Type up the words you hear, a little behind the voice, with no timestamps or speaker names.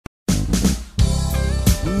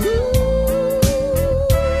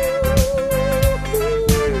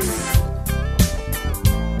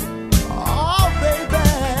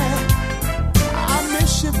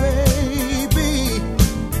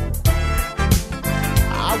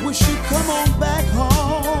come on back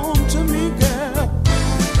home to me, girl.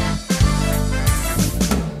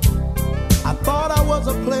 I thought I was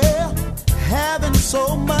a player, having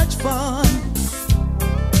so much fun,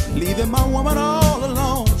 leaving my woman all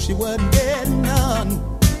alone, she wasn't getting none.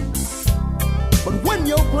 But when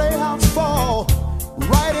your playhouse fall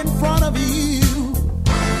right in front of you,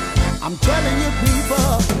 I'm telling you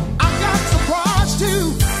people, I got surprised too.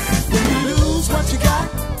 When you lose what you got,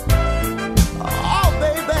 oh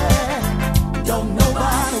baby, don't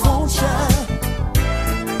nobody want you.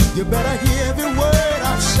 You better hear every word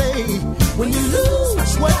I say. When you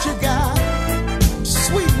lose what you got,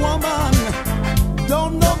 sweet woman,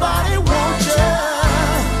 don't nobody want you.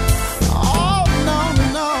 Oh no,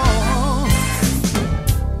 no.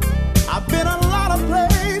 I've been a lot of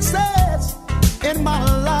places in my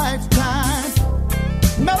lifetime,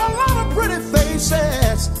 met a lot of pretty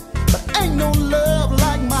faces, but ain't no love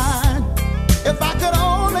like mine. If I could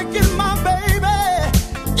only get my baby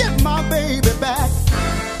back,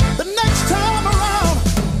 the next time around,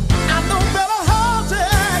 I know better how to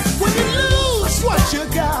act. When you lose what you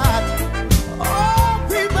got, oh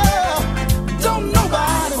people, don't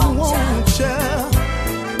nobody want you.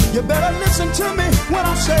 You better listen to me when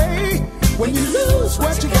I say, when you lose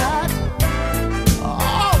what you got,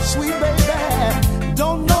 oh sweet baby,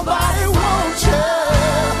 don't nobody want you.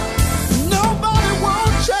 Nobody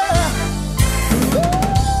want you.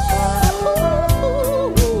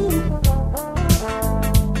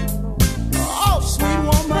 Oh sweet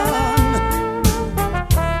woman.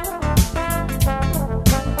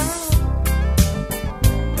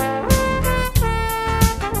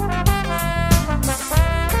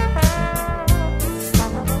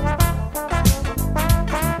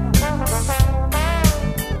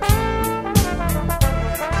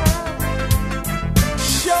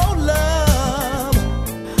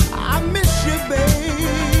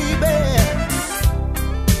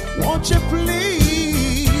 Won't you please